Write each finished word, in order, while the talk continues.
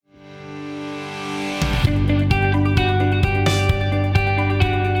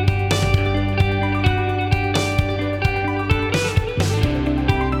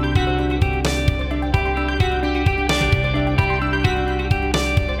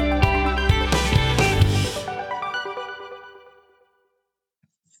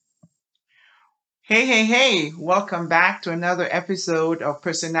Hey, hey, hey, welcome back to another episode of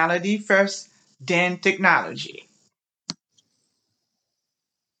Personality First, then Technology.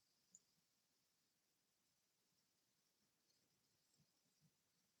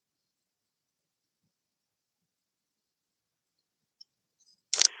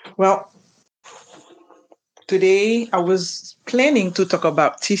 Well, today I was planning to talk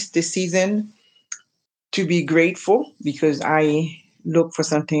about this season to be grateful because I look for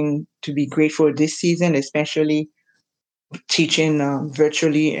something to be grateful this season, especially teaching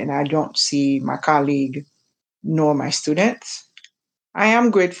virtually, and I don't see my colleague nor my students. I am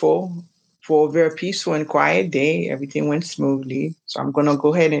grateful for a very peaceful and quiet day. Everything went smoothly. So I'm going to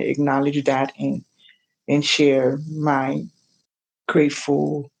go ahead and acknowledge that and share my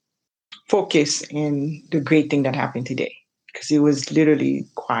grateful focus in the great thing that happened today because it was literally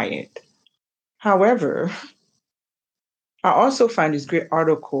quiet. However, I also find this great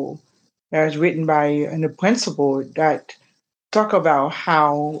article that was written by a principal that talk about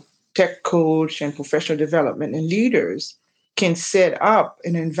how tech coach and professional development and leaders can set up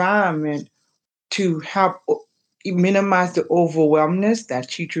an environment to help minimize the overwhelmness that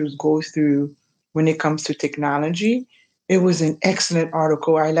teachers go through when it comes to technology. It was an excellent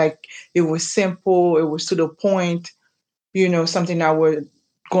article. I like it was simple, it was to the point, something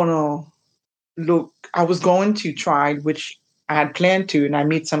gonna I was going to try, which I had planned to, and I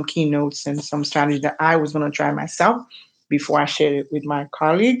made some keynotes and some strategies that I was gonna try myself before I shared it with my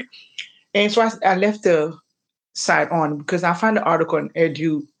colleague. And so I left the site on because I found the article on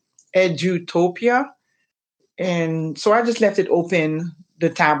Edutopia, and so I just left it open, the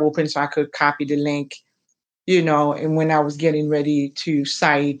tab open, so I could copy the link, and when I was getting ready to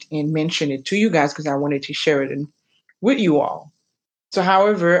cite and mention it to you guys, because I wanted to share it with you all. So,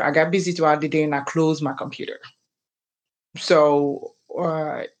 however, I got busy throughout the day and I closed my computer. So,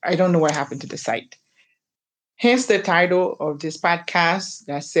 I don't know what happened to the site. Hence the title of this podcast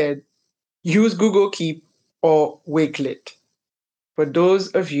that said, Use Google Keep or Wakelet. For those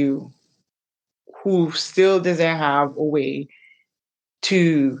of you who still doesn't have a way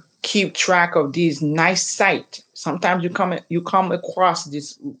to keep track of these nice sites. Sometimes you come across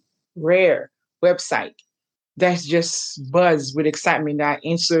this rare website that's just buzz with excitement that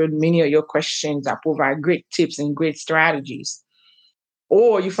answered many of your questions, that provide great tips and great strategies.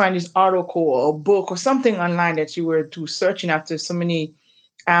 Or you find this article or book or something online that you were to searching after so many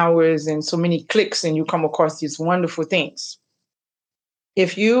hours and so many clicks and you come across these wonderful things.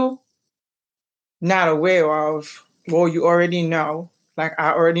 If you not aware of, well, you already know, like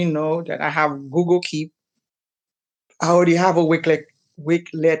I already know that I have Google Keep. I already have a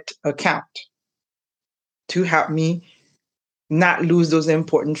Wakelet account to help me not lose those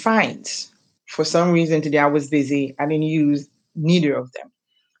important finds. For some reason today I was busy. I didn't use neither of them.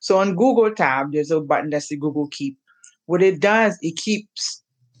 So on Google tab, there's a button that's the Google Keep. What it does, it keeps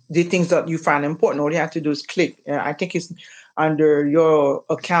the things that you find important. All you have to do is click. I think it's under your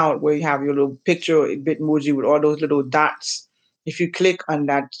account where you have your little picture, a Bitmoji with all those little dots. If you click on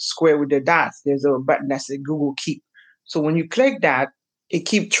that square with the dots, there's a button that's a Google Keep. So when you click that, it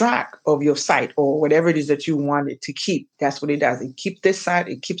keeps track of your site or whatever it is that you want it to keep. That's what it does. It keeps this site,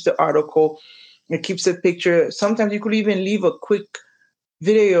 it keeps the article, it keeps a picture. Sometimes you could even leave a quick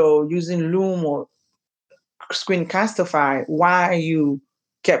video using Loom or Screencastify why you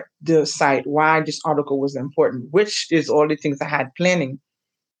kept the site, why this article was important, which is all the things I had planning.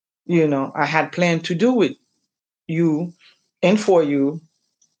 I had planned to do with you and for you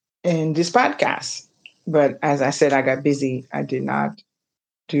in this podcast. But as I said, I got busy. I did not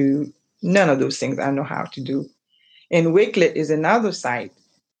do none of those things I know how to do. And Wakelet is another site.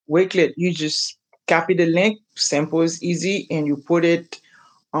 Wakelet, you just copy the link, simple is easy, and you put it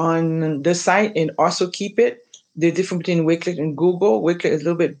on the site and also keep it. The difference between Wakelet and Google, Wakelet is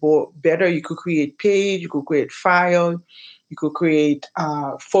a little bit better. You could create page, you could create file, you could create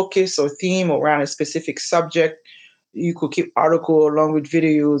focus or theme around a specific subject. You could keep article along with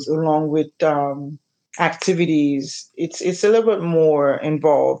videos, along with activities. It's a little bit more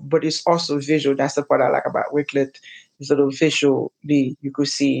involved, but it's also visual. That's the part I like about Wakelet. It's a little visually, you could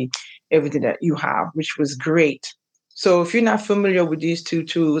see everything that you have, which was great. So if you're not familiar with these two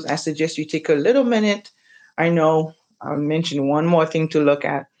tools, I suggest you take a little minute. I know I'll mention one more thing to look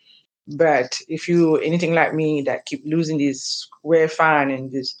at, but if you anything like me that keep losing this rare find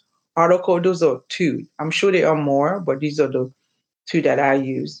and this article, those are two. I'm sure there are more, but these are the two that I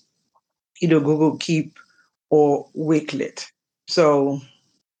use, either Google Keep or Wakelet. So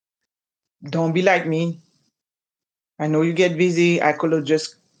don't be like me. I know you get busy. I could have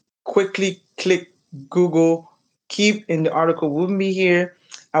just quickly click Google Keep and the article wouldn't be here.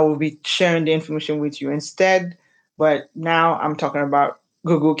 I will be sharing the information with you instead. But now I'm talking about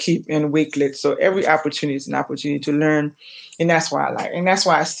Google Keep and Wakelet. So every opportunity is an opportunity to learn. And that's why I like, and that's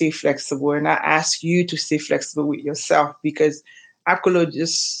why I stay flexible. And I ask you to stay flexible with yourself because I could have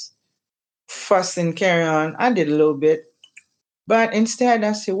just fuss and carry on. I did a little bit, but instead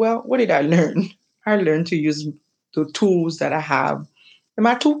I say, well, what did I learn? I learned to use the tools that I have in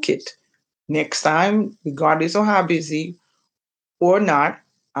my toolkit. Next time, regardless of how busy or not,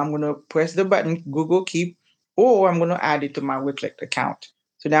 I'm going to press the button Google Keep, or I'm going to add it to my Wicklet account.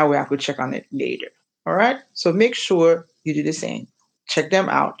 So that way I could check on it later. All right. So make sure you do the same. Check them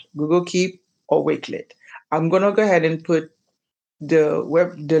out, Google Keep or Wicklet. I'm going to go ahead and put the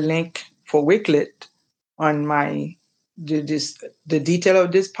link for Wicklet on my the detail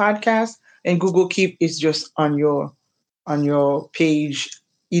of this podcast, and Google Keep is just on your page,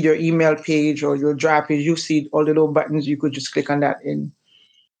 either email page or your drive page. You see all the little buttons. You could just click on that and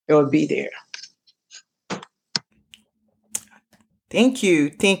it'll be there. Thank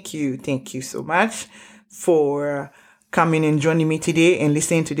you so much for coming and joining me today and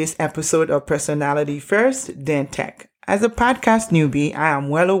listening to this episode of Personality First, then Tech. As a podcast newbie, I am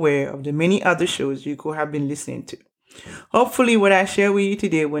well aware of the many other shows you could have been listening to. Hopefully, what I share with you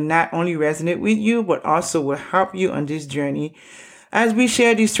today will not only resonate with you, but also will help you on this journey as we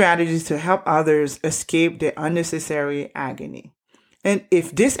share these strategies to help others escape their unnecessary agony. And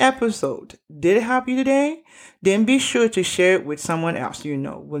if this episode did help you today, then be sure to share it with someone else you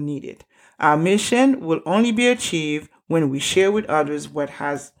know will need it. Our mission will only be achieved when we share with others what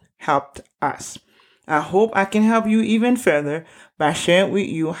has helped us. I hope I can help you even further by sharing with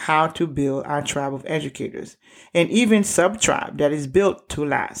you how to build our tribe of educators and even sub-tribe that is built to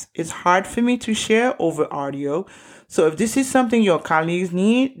last. It's hard for me to share over audio, so if this is something your colleagues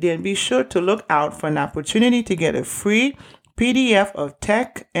need, then be sure to look out for an opportunity to get a free PDF of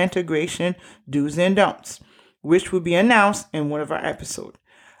tech integration do's and don'ts, which will be announced in one of our episodes.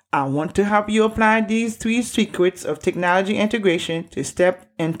 I want to help you apply these 3 secrets of technology integration to step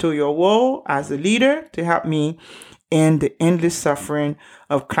into your role as a leader to help me end the endless suffering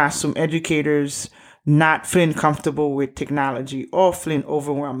of classroom educators not feeling comfortable with technology or feeling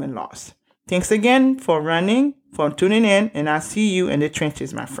overwhelmed and lost. Thanks again for tuning in, and I'll see you in the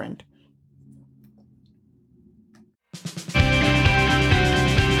trenches, my friend.